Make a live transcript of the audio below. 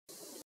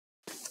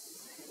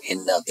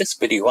In this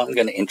video, I'm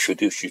going to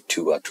introduce you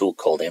to a tool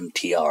called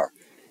MTR.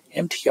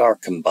 MTR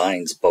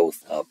combines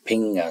both a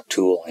ping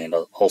tool and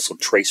also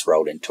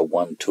Traceroute into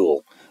one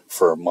tool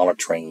for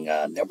monitoring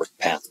network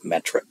path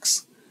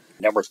metrics.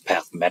 Network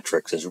path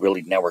metrics is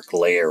really network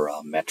layer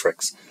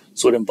metrics,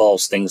 so it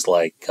involves things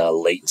like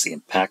latency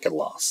and packet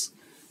loss.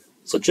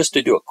 So just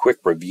to do a quick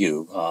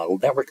review,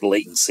 network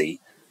latency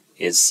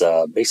is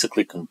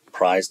basically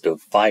comprised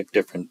of 5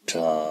 different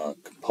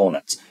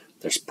components.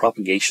 There's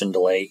propagation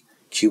delay,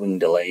 queuing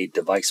delay,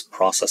 device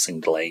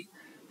processing delay,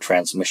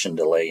 transmission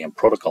delay, and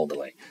protocol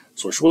delay.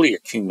 So it's really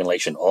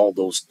accumulation, all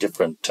those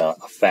different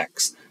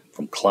effects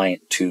from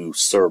client to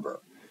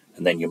server.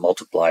 And then you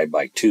multiply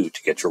by 2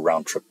 to get your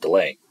round trip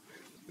delay.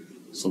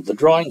 So the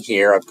drawing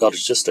here I've got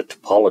is just a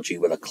topology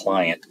with a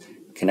client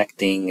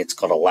connecting. It's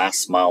got a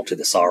last mile to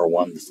this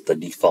R1, that's the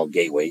default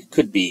gateway. It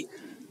could be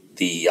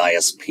the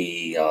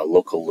ISP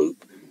local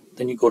loop.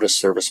 Then you go to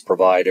service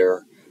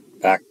provider,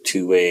 back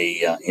to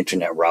a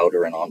internet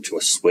router and onto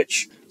a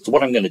switch. So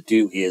what I'm going to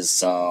do is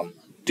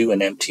do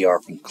an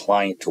MTR from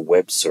client to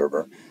web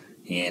server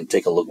and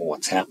take a look at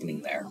what's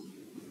happening there.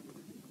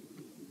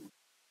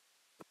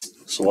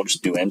 So I'll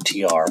just do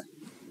MTR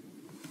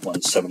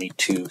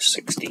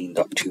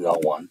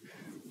 172.16.2.1.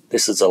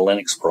 This is a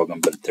Linux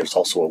program, but there's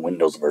also a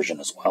Windows version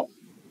as well.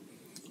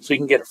 So you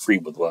can get it free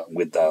with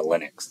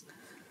Linux.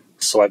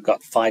 So I've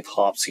got 5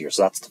 hops here.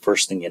 So that's the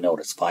first thing you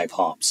notice, 5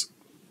 hops.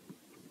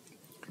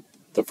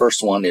 The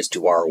first one is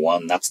to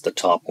R1, that's the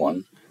top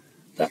one,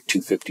 that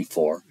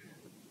 254.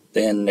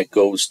 Then it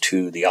goes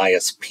to the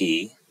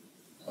ISP,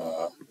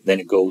 then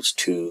it goes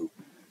to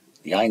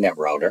the iNet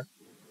router,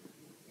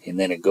 and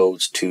then it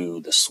goes to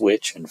the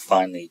switch, and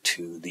finally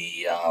to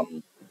the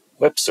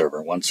web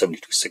server,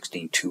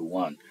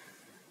 172.16.2.1.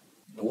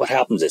 What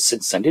happens is,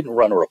 since I didn't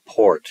run a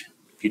report,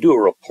 if you do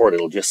a report,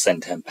 it'll just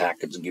send 10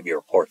 packets and give you a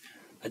report.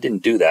 I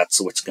didn't do that,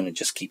 so it's going to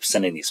just keep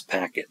sending these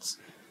packets.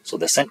 So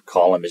the sent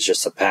column is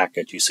just a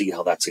packet. You see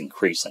how that's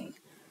increasing.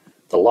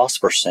 The loss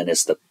percent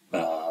is the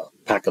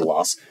packet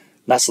loss.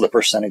 That's the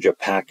percentage of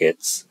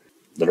packets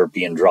that are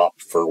being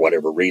dropped for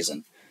whatever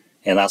reason.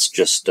 And that's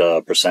just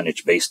a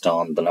percentage based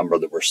on the number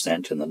that were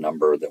sent and the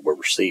number that were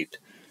received.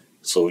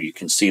 So you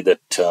can see that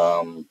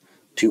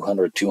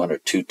 200,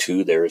 200,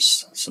 22,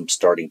 there's some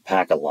starting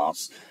packet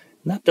loss.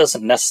 And that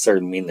doesn't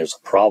necessarily mean there's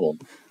a problem.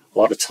 A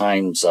lot of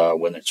times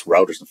when it's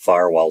routers and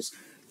firewalls,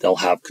 they'll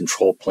have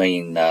control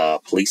plane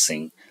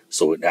policing.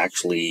 So it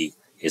actually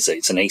is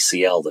it's an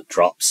ACL that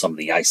drops some of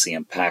the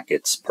ICM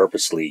packets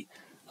purposely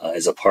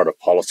as a part of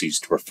policies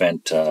to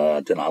prevent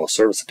denial of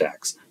service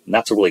attacks. And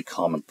that's a really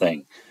common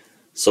thing.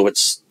 So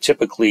it's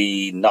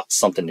typically not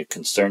something to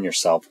concern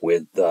yourself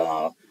with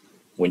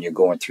when you're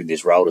going through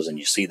these routers and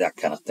you see that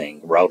kind of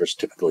thing. Routers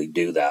typically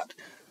do that.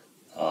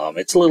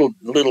 It's a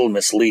little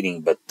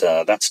misleading, but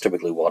that's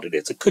typically what it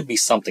is. It could be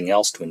something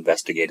else to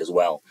investigate as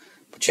well.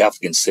 But you have to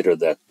consider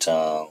that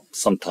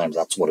sometimes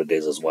that's what it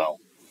is as well.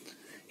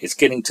 It's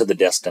getting to the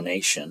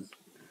destination.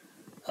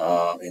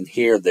 And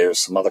here there's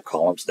some other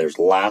columns. There's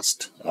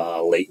last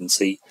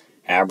latency,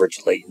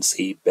 average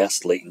latency,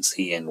 best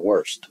latency, and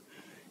worst.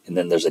 And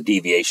then there's a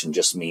deviation,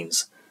 just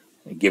means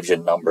it gives you a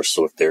number.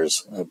 So if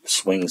there's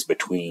swings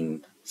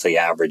between, say,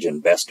 average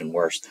and best and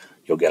worst,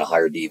 you'll get a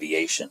higher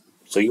deviation.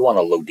 So you want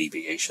a low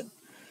deviation.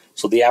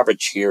 So the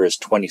average here is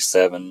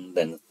 27,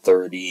 then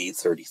 30,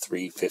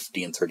 33,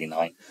 50, and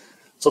 39.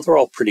 So they're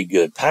all pretty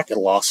good. Packet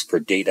loss for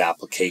data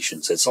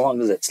applications, as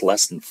long as it's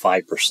less than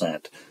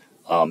 5%,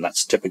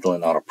 that's typically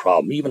not a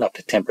problem. Even up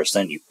to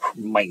 10%, you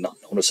might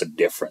not notice a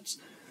difference.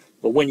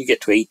 But when you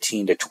get to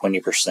 18 to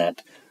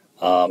 20%,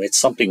 it's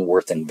something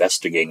worth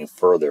investigating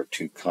further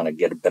to kind of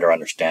get a better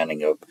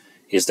understanding of,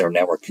 is there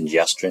network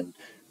congestion?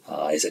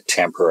 Is it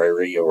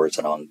temporary or is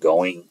it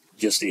ongoing?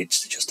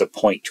 It's just a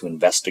point to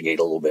investigate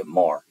a little bit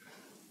more.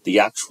 The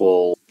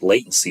actual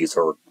latencies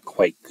are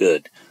quite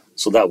good.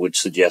 So that would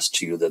suggest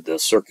to you that the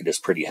circuit is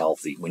pretty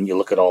healthy. When you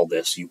look at all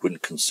this, you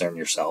wouldn't concern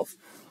yourself.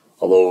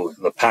 Although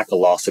the packet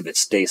loss, if it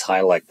stays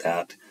high like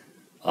that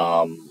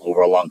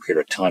over a long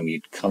period of time,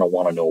 you'd kind of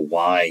want to know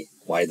why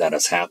that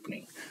is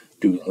happening.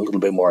 Do a little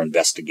bit more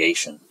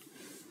investigation.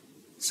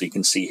 So you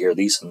can see here,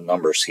 these are the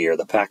numbers here.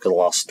 The packet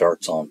loss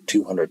starts on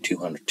 200,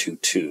 200,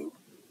 22.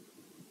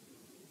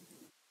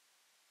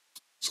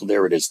 So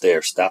there it is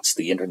there. So that's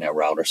the internet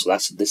router. So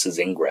this is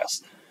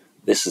ingress.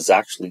 This is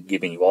actually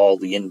giving you all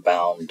the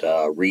inbound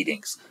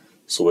readings.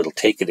 So it'll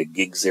take it a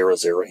gig 00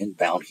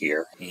 inbound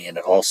here, and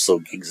it also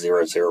gig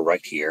 00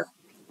 right here.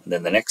 And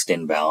then the next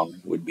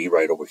inbound would be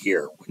right over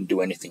here. Wouldn't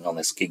do anything on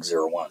this gig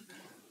 01.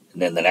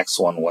 And then the next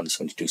one,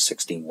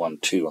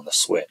 172.16.1.2 on the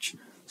switch.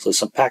 So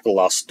some packet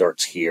loss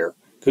starts here.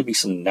 Could be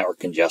some network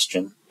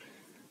congestion.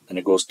 And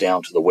it goes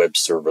down to the web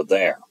server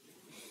there.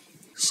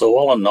 So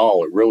all in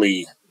all, it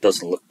really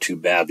doesn't look too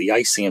bad. The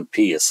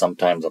ICMP is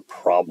sometimes a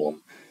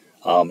problem.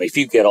 If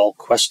you get all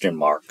question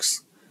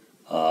marks,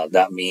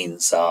 that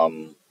means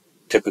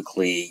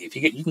typically if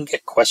you can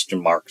get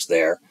question marks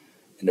there,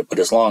 but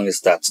as long as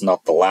that's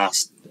not the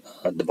last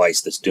device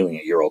that's doing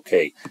it, you're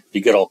okay. If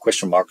you get all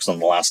question marks on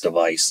the last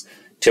device,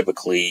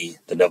 typically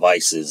the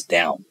device is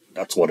down.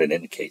 That's what it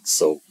indicates.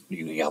 So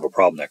you have a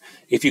problem there.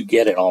 If you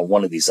get it on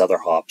one of these other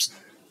hops,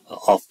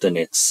 often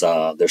it's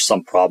there's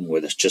some problem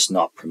with it's just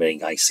not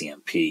permitting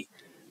ICMP,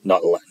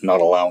 not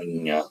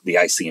allowing the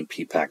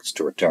ICMP packets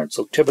to return.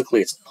 So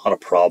typically it's not a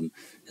problem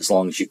as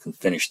long as you can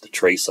finish the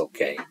trace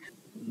okay.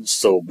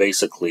 So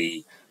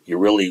basically, you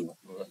really,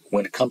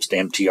 when it comes to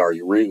MTR,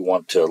 you really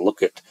want to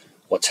look at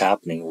what's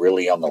happening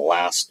really on the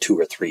last 2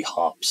 or 3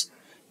 hops.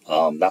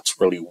 That's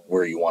really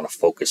where you want to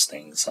focus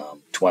things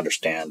to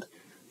understand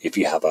if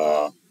you have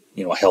a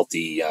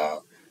healthy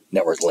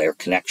network layer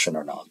connection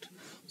or not.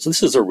 So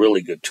this is a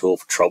really good tool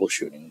for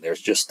troubleshooting.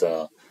 There's just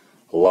a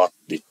lot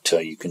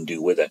that you can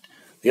do with it.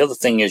 The other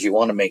thing is you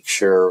want to make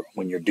sure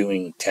when you're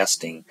doing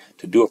testing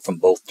to do it from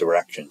both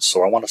directions.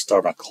 So I want to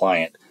start on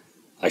client.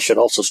 I should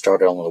also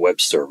start it on the web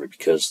server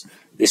because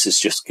this is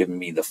just giving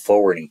me the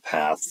forwarding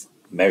path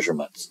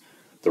measurements.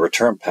 The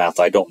return path,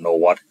 I don't know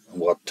what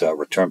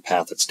return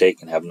path it's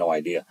taken. I have no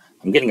idea.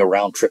 I'm getting a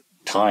round trip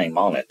time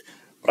on it,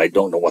 but I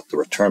don't know what the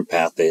return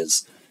path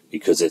is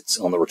because it's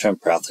on the return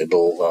path.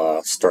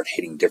 It'll start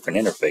hitting different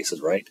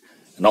interfaces, right?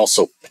 And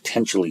also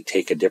potentially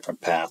take a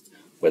different path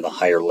with a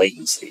higher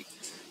latency.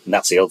 And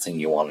that's the other thing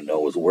you want to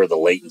know is where the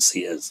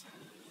latency is.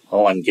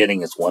 All I'm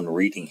getting is one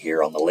reading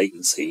here on the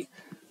latency,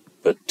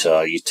 but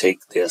you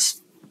take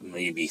this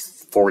maybe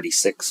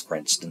 46, for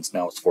instance.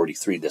 Now it's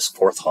 43, this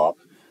 4th hop.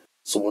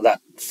 So with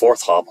that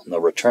 4th hop on the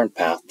return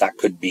path, that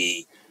could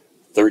be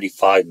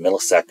 35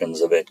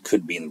 milliseconds of it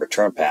could be in the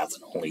return path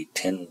and only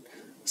 10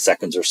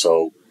 seconds or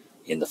so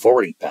in the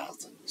forwarding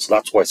path. So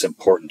that's why it's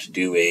important to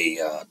do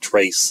a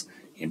trace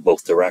in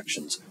both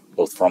directions,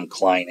 both from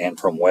client and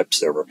from web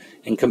server,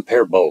 and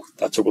compare both.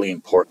 That's a really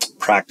important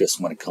practice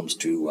when it comes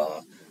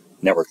to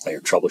network layer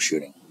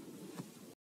troubleshooting.